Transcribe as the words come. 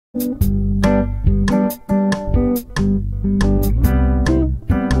Hi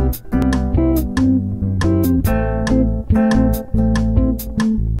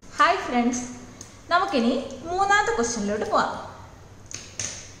friends, നമുക്കിനി മൂന്നാമത്തെ ക്വസ്റ്റ്യനിലോട്ട് പോവാം.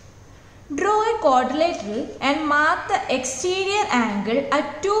 Draw a quadrilateral and mark the exterior angle at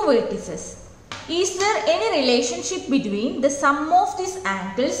two vertices. Is there any relationship between the sum of these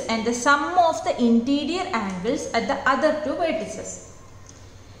angles and the sum of the interior angles at the other two vertices?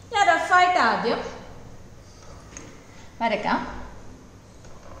 ഞാൻ റഫായിട്ട് ആദ്യം വരയ്ക്കാം.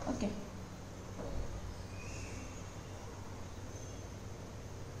 Okay,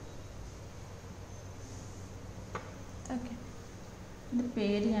 okay, ഇതിൻ്റെ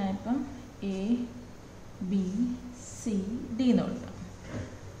പേര് ഞാനിപ്പം ABCD എന്ന് കൊടുക്കാം.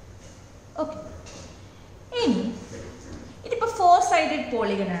 Okay, ഇനി ഇതിപ്പോൾ 4-sided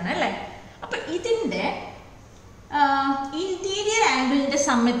പോളിഗൺ ആണ് അല്ലേ? അപ്പം ഇതിൻ്റെ ഇന്റീരിയർ ആംഗിളിന്റെ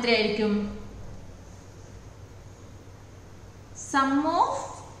സം എത്രയായിരിക്കും? Some of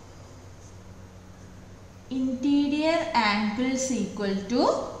interior angles equal to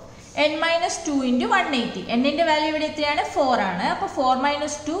n-2 × 180. എന്നിന്റെ വാല്യൂ ഇവിടെ എത്രയാണ്? 4 ആണ്. അപ്പോൾ 4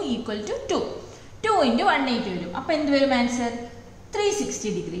 - 2 = 2. 2 × 180 വരും. അപ്പോൾ എന്ത് വരും ആൻസർ? 360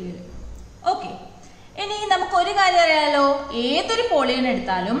 ഡിഗ്രി വരും. ഓക്കെ, ഇനി നമുക്ക് ഒരു കാര്യം അറിയാലോ, ഏതൊരു പോളിഗൺ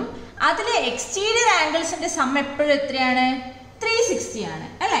എടുത്താലും അതിലെ എക്സ്റ്റീരിയർ ആംഗിൾസിന്റെ സം എപ്പോഴും എത്രയാണ്? 360 ആണ്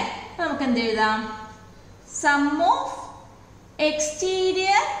അല്ലേ? അപ്പൊ നമുക്ക് എന്ത് എഴുതാം? Some of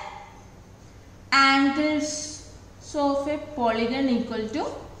exterior angles of A polygon equal to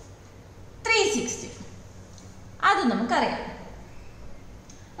 360. അത് നമുക്കറിയാം.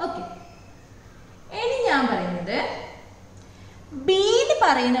 ഓക്കെ, ഇനി ഞാൻ പറയുന്നത് ബി എന്ന്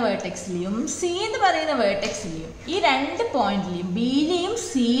പറയുന്ന വേർട്ടെക്സിലെയും സി എന്ന് പറയുന്ന വേർട്ടെക്സിലെയും ഈ രണ്ട് പോയിന്റിലെയും ബിയിലെയും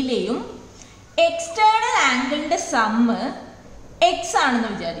സിയിലെയും എക്സ്റ്റേണൽ ആംഗിളിന്റെ സമ്മ് എക്സ് ആണെന്ന്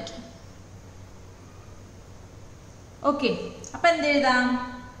വിചാരിക്കും. ഓക്കെ, അപ്പൊ എന്ത് എഴുതാം?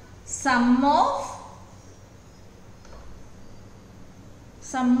 Some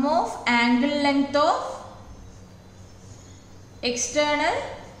of angle length of external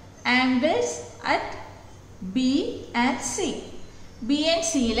angles at B and C. B and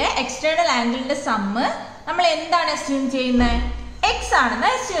സിയിലെ എക്സ്റ്റേണൽ ആംഗിളിന്റെ സമ്മ് നമ്മൾ എന്താണ് അസ്യൂം ചെയ്യുന്നത്? എക്സ് ആണെന്ന്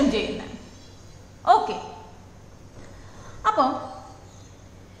അസ്യൂം ചെയ്യുന്നത്. ഓക്കെ, അപ്പോൾ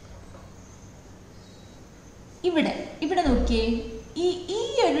ഇവിടെ നോക്കിയേ, ഈ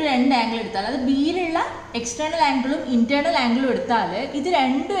ഒരു രണ്ട് ആംഗിൾ എടുത്താൽ, അത് ബിയിലുള്ള എക്സ്റ്റേണൽ ആംഗിളും ഇന്റേണൽ ആംഗിളും എടുത്താൽ ഇത്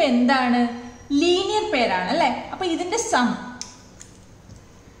രണ്ടും എന്താണ്? ലീനിയർ പെയറാണ് അല്ലേ? അപ്പൊ ഇതിന്റെ സം,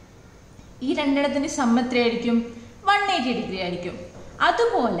 ഈ രണ്ടിടത്തിന്റെ സം എത്രയായിരിക്കും? 180 ഡിഗ്രി ആയിരിക്കും.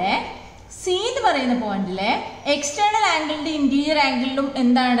 അതുപോലെ സി എന്ന് പറയുന്ന പോയിന്റിലെ എക്സ്റ്റേണൽ ആംഗിളിന്റെ ഇന്റീരിയർ ആംഗിളിലും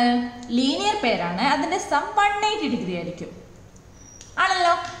എന്താണ്? ലീനിയർ പെയറാണ്. അതിന്റെ സം 180 ഡിഗ്രി ആയിരിക്കും.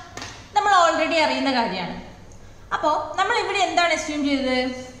 ആണല്ലോ, നമ്മൾ ഓൾറെഡി അറിയുന്ന കാര്യമാണ്. അപ്പോൾ നമ്മൾ ഇവിടെ എന്താണ് അസ്യൂം ചെയ്തത്?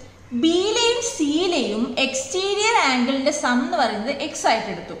 ബിയിലെയും സിയിലെയും എക്സ്റ്റീരിയർ ആംഗിളിന്റെ സം എന്ന് പറയുന്നത് എക്സ് ആയിട്ട്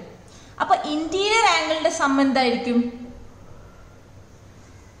എടുത്തു. അപ്പൊ ഇന്റീരിയർ ആംഗിളിന്റെ സം എന്തായിരിക്കും?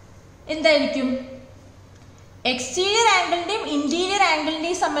 എക്സ്റ്റീരിയർ ആംഗിളിന്റെയും ഇന്റീരിയർ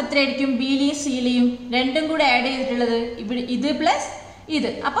ആംഗിളിന്റെയും സം എത്രയായിരിക്കും? ബിയിലെയും സിയിലെയും രണ്ടും കൂടെ ആഡ് ചെയ്തിട്ടുള്ളത് ഇവിടെ ഇത് പ്ലസ് ഇത്,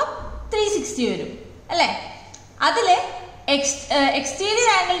 അപ്പം 360 വരും അല്ലേ? അതിലെ എക്സ്റ്റീരിയർ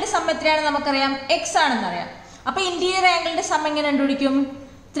ആംഗിളിന്റെ സം എത്രയാണ് നമുക്കറിയാം? എക്സ് ആണെന്നറിയാം. അപ്പൊ ഇന്റീരിയർ ആംഗിളിന്റെ സം എങ്ങനെ കണ്ടുപിടിക്കും?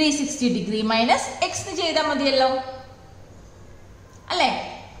 360 ഡിഗ്രി മൈനസ് എക്സ് ചെയ്താൽ മതിയല്ലോ അല്ലേ?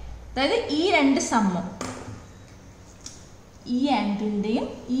 അതായത് ഈ രണ്ട് സമ്മും, ഈ ആംഗിളിന്റെയും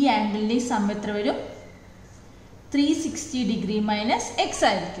ഈ ആംഗിളിന്റെയും സം എത്ര വരും? 360 ഡിഗ്രി മൈനസ് എക്സ്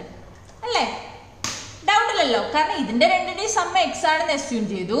ആയിരിക്കും അല്ലേ? ഡൗട്ട് ഇല്ലല്ലോ, കാരണം ഇതിന്റെ രണ്ടിന്റെയും സം എക്സ് ആണെന്ന് അസ്യൂം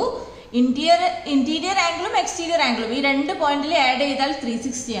ചെയ്തു. ഇന്റീരിയർ ആംഗിളും എക്സ്റ്റീരിയർ ആംഗിളും ഈ രണ്ട് പോയിന്റിൽ ആഡ് ചെയ്താൽ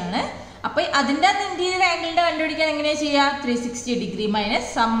 360 ആണ്. അപ്പൊ അതിന്റെ ഇന്റീരിയർ ആംഗിളിന്റെ കണ്ടുപിടിക്കാൻ എങ്ങനെയാ ചെയ്യാ? 360 degree minus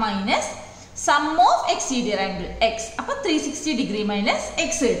some of exterior angle X. അപ്പൊ 360 ഡിഗ്രി മൈനസ്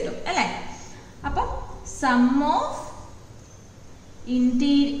എക്സ് കിട്ടും അല്ലേ? അപ്പൊ some of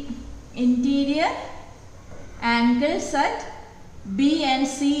interior angles at B and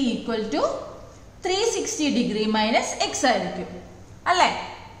C equal to 360 degree minus X ആയിരിക്കും അല്ലേ?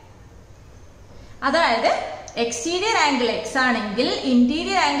 അതായത് എക്സ്റ്റീരിയർ ആംഗിൾ എക്സ് ആണെങ്കിൽ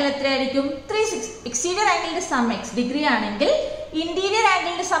ഇന്റീരിയർ ആംഗിൾ എത്രയായിരിക്കും? 360. എക്സ്റ്റീരിയർ ആംഗിളിന്റെ സം എക്സ് ഡിഗ്രി ആണെങ്കിൽ ഇന്റീരിയർ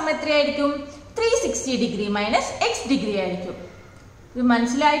ആംഗിളിന്റെ സം എത്രയായിരിക്കും? 360 ഡിഗ്രി മൈനസ് എക്സ് ഡിഗ്രി ആയിരിക്കും. ഇത്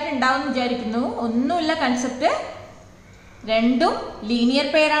മനസ്സിലായിട്ടുണ്ടാവും വിചാരിക്കുന്നു. ഒന്നുമില്ല കൺസെപ്റ്റ്. രണ്ടും ലീനിയർ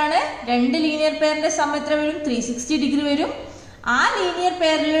പെയറാണ്. രണ്ട് ലീനിയർ പെയറിന്റെ സം എത്ര വരും? 360 ഡിഗ്രി വരും. ആ ലീനിയർ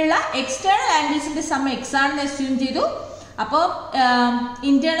പെയറിലുള്ള എക്സ്റ്റേണൽ ആംഗിൾസിന്റെ സം എക്സ് ആണെന്ന് അസ്യൂം ചെയ്തു. അപ്പോൾ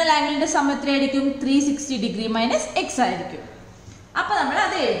ഇന്റേണൽ ആംഗിളിന്റെ സം എത്രയായിരിക്കും? 360 ഡിഗ്രി മൈനസ് എക്സ് ആയിരിക്കും. അപ്പൊ നമ്മൾ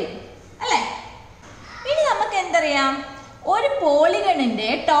അത് എഴുതി അല്ലേ. ഇനി നമുക്ക് എന്തറിയാം, ഒരു പോളിഗണിന്റെ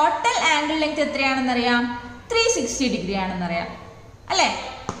ടോട്ടൽ ആംഗിൾ ലെങ്ത് എത്രയാണെന്നറിയാം, 360 ഡിഗ്രി ആണെന്നറിയാം അല്ലേ.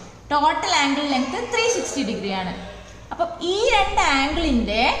 ടോട്ടൽ ആംഗിൾ ലെങ്ത് 360 ഡിഗ്രി ആണ്. അപ്പം ഈ രണ്ട്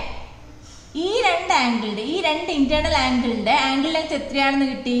ഇന്റേണൽ ആംഗിളിന്റെ ആംഗിൾ ലെങ്ത് എത്രയാണെന്ന്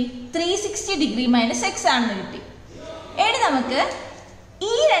കിട്ടി, 360 ഡിഗ്രി മൈനസ് എക്സ് ആണെന്ന് കിട്ടി. ഇനി നമുക്ക്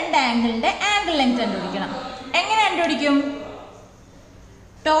ഈ രണ്ട് ആംഗിളിന്റെ ആംഗിൾ ലെങ്ത് കണ്ടുപിടിക്കണം. എങ്ങനെ കണ്ടുപിടിക്കും?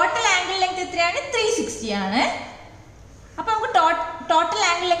 ടോട്ടൽ ആംഗിൾ ലെങ്ത് എത്രയാണ്, 360 ആണ്. അപ്പൊ നമുക്ക് ടോട്ടൽ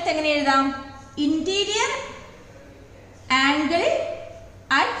ആംഗിൾ ലെങ്ത് എങ്ങനെ എഴുതാം, interior angle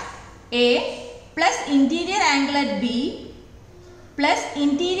at A plus interior angle at B plus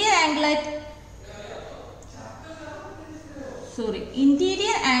interior angle at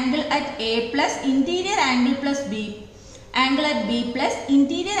interior angle at A plus interior angle plus B angle at B plus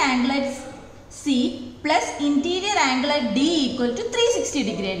interior angle at C plus interior angle at D equal to 360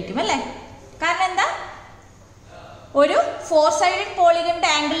 degree ആയിരിക്കും അല്ലേ. കാരണം എന്താ, ഒരു 4 sided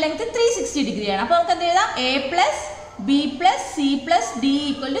പോളിഗണിന്റെ angle length 360 degree ആണ്. അപ്പൊ നമുക്ക് എന്ത് എഴുതാം, A plus B plus C plus D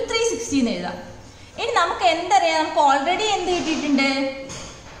equal to 360 എന്ന് എഴുതാം. ഇനി നമുക്ക് എന്തറിയാം, നമുക്ക് ഓൾറെഡി എന്ത് കിട്ടിയിട്ടുണ്ട്,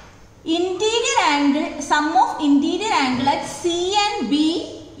 interior angle sum of interior angle at C and B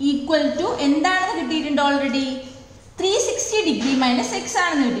equal to എന്താണെന്ന് കിട്ടിയിട്ടുണ്ട് ഓൾറെഡി, 360 ഡിഗ്രി മൈനസ് എക്സ്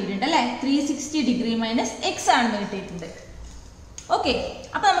ആണെന്ന് കിട്ടിയിട്ടുണ്ട് അല്ലെ. 360 ഡിഗ്രി മൈനസ് എക്സ് ആണെന്ന് കിട്ടിയിട്ടുണ്ട്. ഓക്കെ,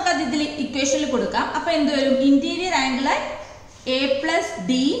 അപ്പൊ നമുക്കത് ഇതിൽ ഇക്വേഷനിൽ കൊടുക്കാം. അപ്പൊ എന്ത് വരും, interior angle at A plus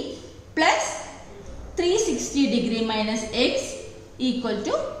D plus 360 degree minus X equal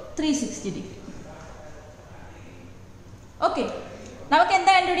to 360 degree. Okay, നമുക്ക്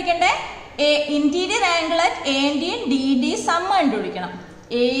എന്താ കണ്ടുപിടിക്കണ്ടേ, ഇന്റീരിയർ ആംഗിൾ അറ്റ് എൻ്റെയും ഡിയുടെയും സം കണ്ടുപിടിക്കണം.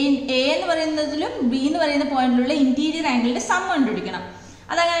 എ എന്ന് പറയുന്നതിലും ബി എന്ന് പറയുന്ന പോയിന്റിലുള്ള ഇന്റീരിയർ ആംഗിളിന്റെ സം കണ്ടുപിടിക്കണം.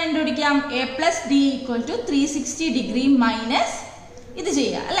 അതങ്ങനെ കണ്ടുപിടിക്കാം, A plus D equal to 360 degree minus ഇത്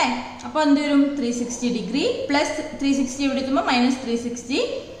ചെയ്യാം അല്ലേ. അപ്പൊ എന്ത് വരും, 360 ഡിഗ്രി പ്ലസ് 360 ഇവിടെ എത്തുമ്പോൾ മൈനസ് 360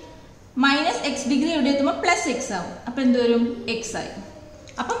 മൈനസ് എക്സ് ഡിഗ്രി ഇവിടെ എത്തുമ്പോൾ പ്ലസ് എക്സ് ആവും. അപ്പൊ എന്ത് വരും, എക്സ് ആയി.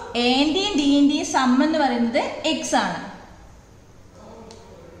 അപ്പം എൻ്റെയും ഡിയുടെയും സം എന്ന് പറയുന്നത് എക്സ് ആണ്.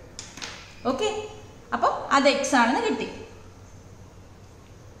 ഓക്കെ, അപ്പൊ അത് എക്സ് ആണെന്ന് കിട്ടി.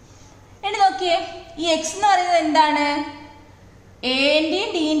 ഇനി നോക്കിയേ, ഈ എക്സ് എന്ന് പറയുന്നത് എന്താണ്, എൻ്റെയും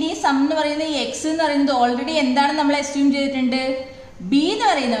ഡിൻ്റെയും സം എന്ന് പറയുന്നത് ഈ എക്സ് എന്ന് പറയുന്നത് ഓൾറെഡി എന്താണ് നമ്മൾ അസ്യൂം ചെയ്തിട്ടുണ്ട്, ബി എന്ന്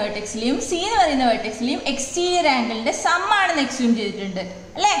പറയുന്ന വെർട്ടെക്സിലെയും സി എന്ന് പറയുന്ന വെർട്ടെക്സിലെയും എക്സ്റ്റീരിയർ ആംഗിളിന്റെ സം ആണെന്ന് അസ്യൂം ചെയ്തിട്ടുണ്ട്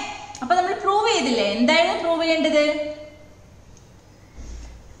അല്ലേ. അപ്പൊ നമ്മൾ പ്രൂവ് ചെയ്തില്ലേ, എന്തായിരുന്നു പ്രൂവ് ചെയ്യേണ്ടത്,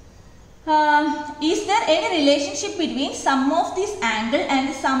 is there any relationship between sum of this angle and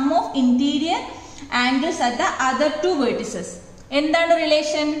the sum of interior angles at the other two vertices? എന്താണ്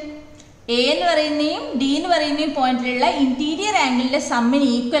റിലേഷൻ, എ എന്ന് പറയുന്നതും ഡി എന്ന് പറയുന്നതും പോയിന്റിലുള്ള ഇന്റീരിയർ ആംഗിളിന്റെ സമ്മിന്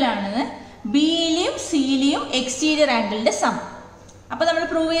ഈക്വൽ ആണെന്ന് ബിയിലെയും സിയിലെയും എക്സ്റ്റീരിയർ ആംഗിളിന്റെ സം. അപ്പൊ നമ്മൾ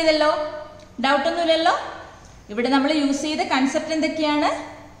പ്രൂവ് ചെയ്തല്ലോ, ഡൗട്ട് ഒന്നുമില്ലല്ലോ. ഇവിടെ നമ്മൾ യൂസ് ചെയ്ത കൺസെപ്റ്റ് എന്തൊക്കെയാണ്,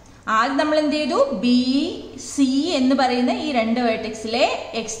 ആദ്യം നമ്മൾ എന്ത് ചെയ്തു, ബി സി എന്ന് പറയുന്ന ഈ രണ്ട് വേർട്ടെക്സിലെ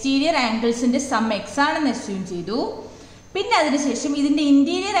എക്സ്റ്റീരിയർ ആംഗിൾസിന്റെ സം എക്സ് ആണെന്ന് അസ്യൂം ചെയ്തു. പിന്നെ അതിനുശേഷം ഇതിന്റെ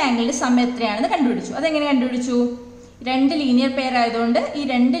ഇന്റീരിയർ ആംഗിളിന്റെ സം എത്രയാണെന്ന് കണ്ടുപിടിച്ചു. അതെങ്ങനെ കണ്ടുപിടിച്ചു, രണ്ട് ലീനിയർ പെയർ ആയതുകൊണ്ട് ഈ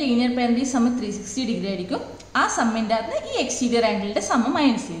രണ്ട് ലീനിയർ പെയറിന്റെ സം 360 ഡിഗ്രി ആയിരിക്കും. ആ സമ്മിന്റെ അകത്ത് ഈ എക്സ്റ്റീരിയർ ആംഗിളിന്റെ സം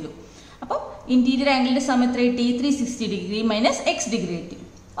മൈനസ് ചെയ്തു. അപ്പോൾ ഇന്റീരിയർ ആംഗിളിന്റെ സം എത്ര കിട്ടി, 360 ഡിഗ്രി മൈനസ് എക്സ് ഡിഗ്രി കിട്ടി.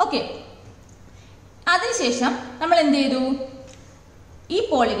 ഓക്കെ, അതിനുശേഷം നമ്മൾ എന്ത് ചെയ്തു, ഈ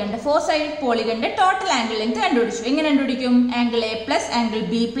പോളിഗണിന്റെ 4 സൈഡ് പോളിഗണിന്റെ ടോട്ടൽ ആംഗിൾ ലെങ്ത് കണ്ടുപിടിച്ചു. എങ്ങനെ കണ്ടുപിടിക്കും, angle A plus angle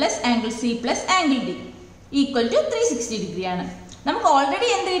B plus angle C plus angle D equal to 360 degree ആണ്. നമുക്ക് ഓൾറെഡി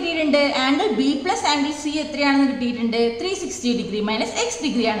എന്ത് കിട്ടിയിട്ടുണ്ട്, angle B plus angle C എത്രയാണെന്ന് കിട്ടിയിട്ടുണ്ട്, 360 ഡിഗ്രി മൈനസ് എക്സ്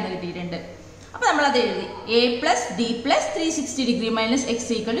ഡിഗ്രി ആണെന്ന് കിട്ടിയിട്ടുണ്ട്. അപ്പൊ നമ്മൾ അത് എഴുതി, A plus D plus 360 degree minus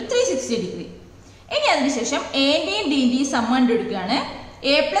X equal to 360 degree. ഇനി അതിനുശേഷം എൻ്റെയും ഡിൻ്റെയും some കണ്ടുപിടിക്കുകയാണ്.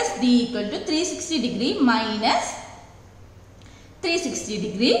 A plus D equal to 360 degree minus 360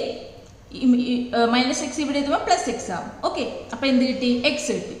 degree minus X ഇവിടെ എത്തുമ്പോൾ പ്ലസ് എക്സ് ആവും. ഓക്കെ, അപ്പൊ എന്ത് കിട്ടി,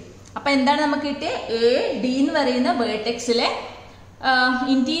 എക്സ് കിട്ടി. അപ്പൊ എന്താണ് നമുക്ക് കിട്ടിയത്, എ ഡി എന്ന് പറയുന്ന വേർട്ടെക്സിലെ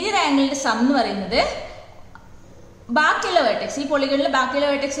ഇന്റീരിയർ ആംഗിളിന്റെ സം എന്ന് പറയുന്നത് ബാക്കിയുള്ള വേർട്ടെക്സ്, ഈ പോളിഗണിലെ ബാക്കിയുള്ള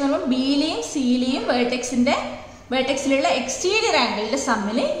വേർട്ടെക്സ് എന്ന് പറയുമ്പോൾ ബിയിലെയും സിയിലെയും വേർട്ടെക്സിലുള്ള എക്സ്റ്റീരിയർ ആംഗിളിന്റെ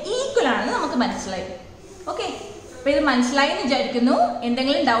സമ്മിന് ഈക്വൽ ആണെന്ന് നമുക്ക് മനസ്സിലായി. ഓക്കെ, അപ്പൊ ഇത് മനസ്സിലായി എന്ന് വിചാരിക്കുന്നു.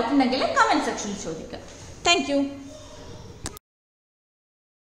 എന്തെങ്കിലും ഡൗട്ട് ഉണ്ടെങ്കിൽ കമന്റ് സെക്ഷനിൽ ചോദിക്കുക. Thank you.